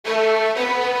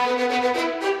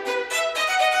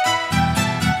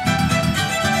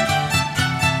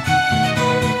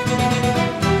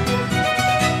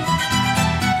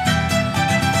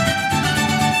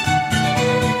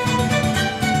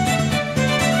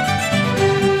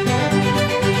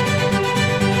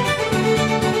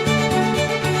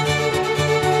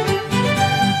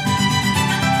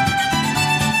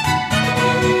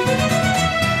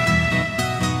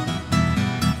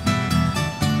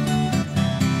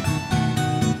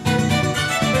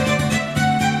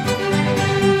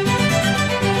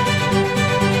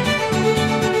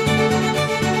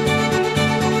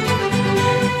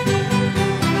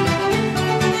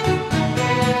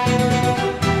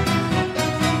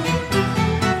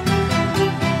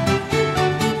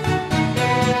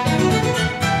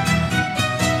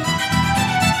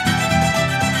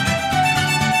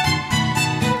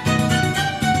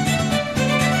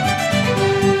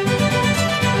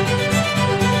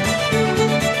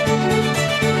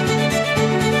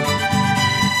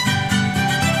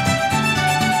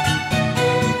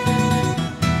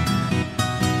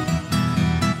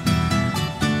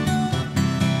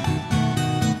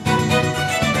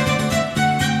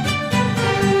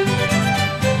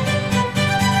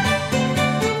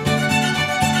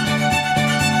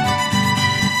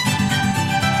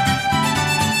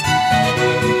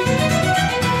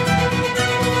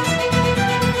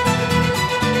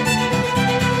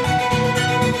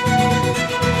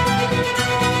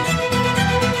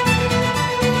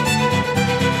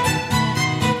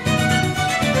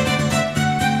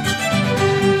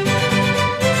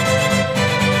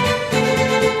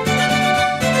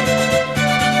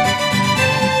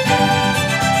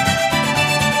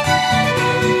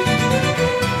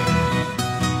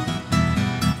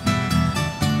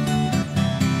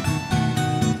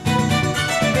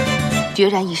决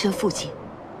然以身赴境，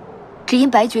只因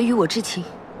白玦与我之情，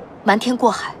瞒天过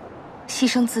海，牺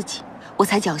牲自己，我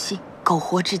才侥幸苟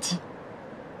活至今。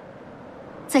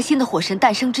在新的火神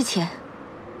诞生之前，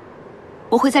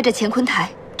我会在这乾坤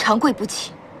台长跪不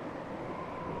起。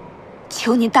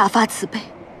求您大发慈悲，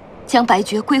将白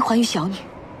玦归还于小女。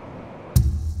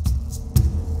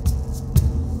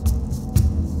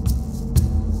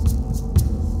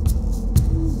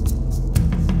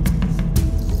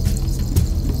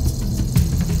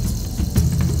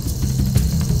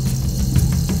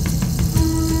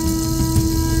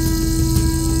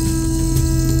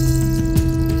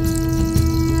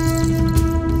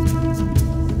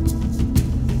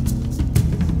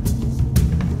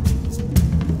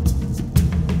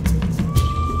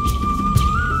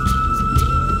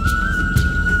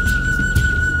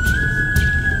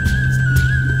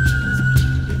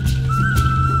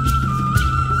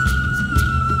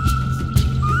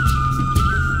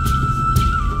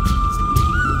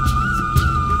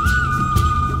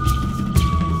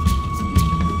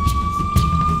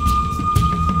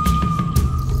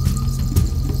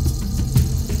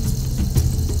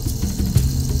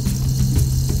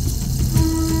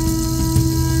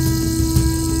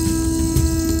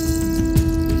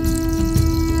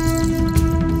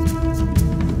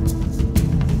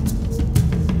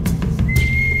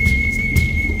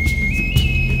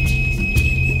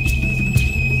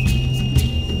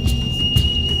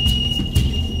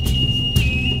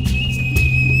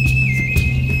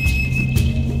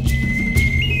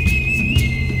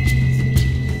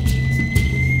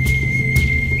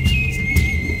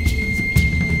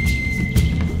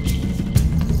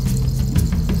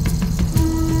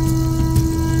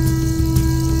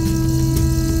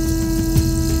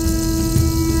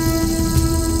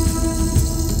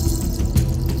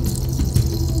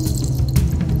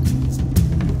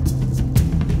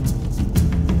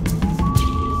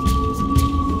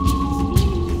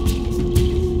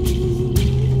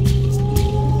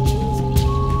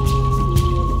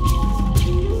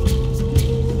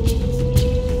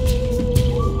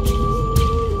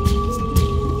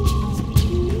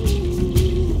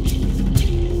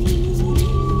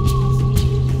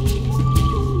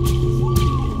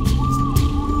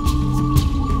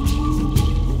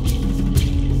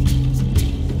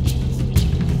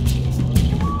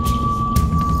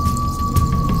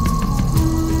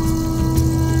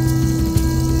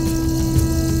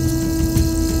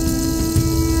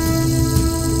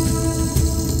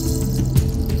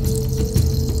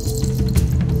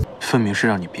分明是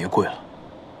让你别跪了。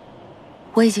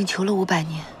我已经求了500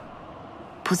年，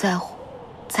不在乎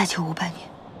再求500年。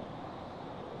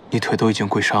你腿都已经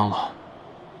跪伤了，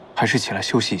还是起来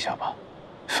休息一下吧。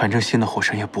反正新的火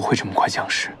神也不会这么快降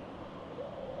世。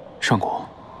上古，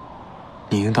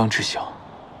你应当知晓，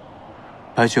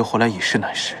白玦回来已是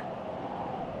难事。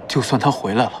就算他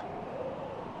回来了，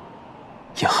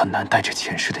也很难带着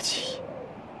前世的记忆。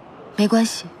没关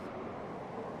系，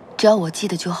只要我记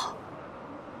得就好。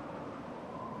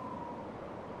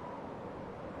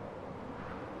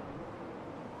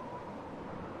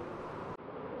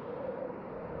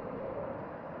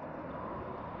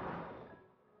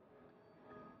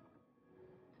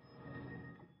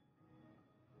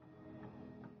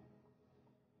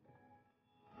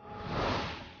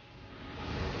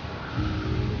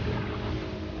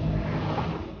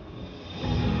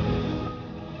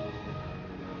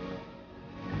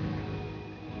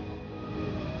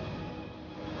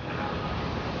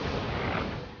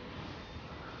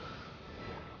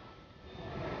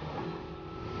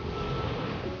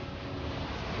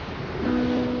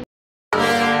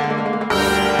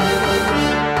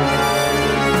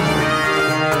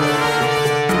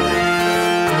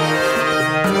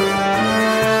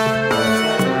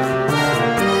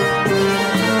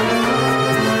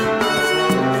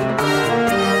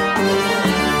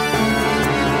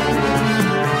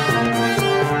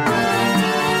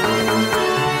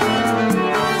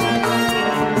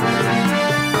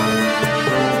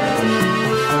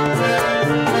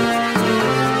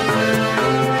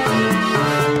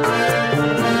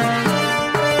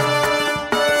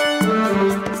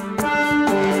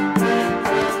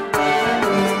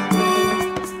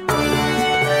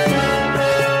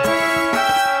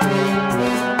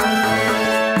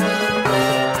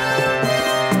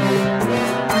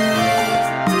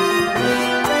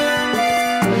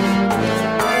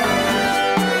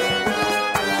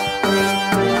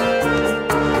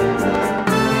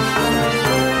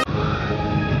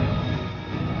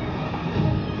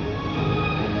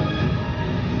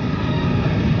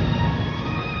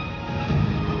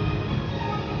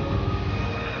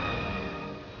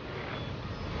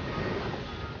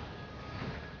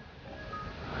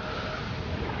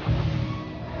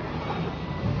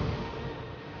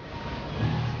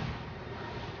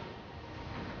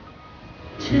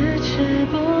咫尺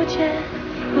不见，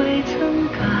未曾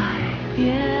改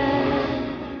变。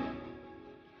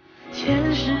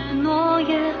前世诺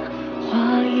言，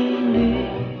化一缕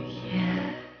烟。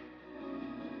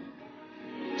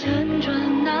辗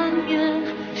转难眠，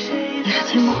谁在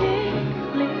心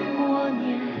里默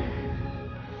念？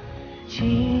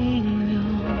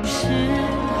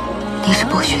你是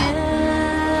博轩。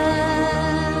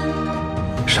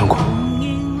上古，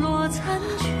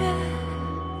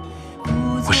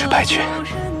我是白玦。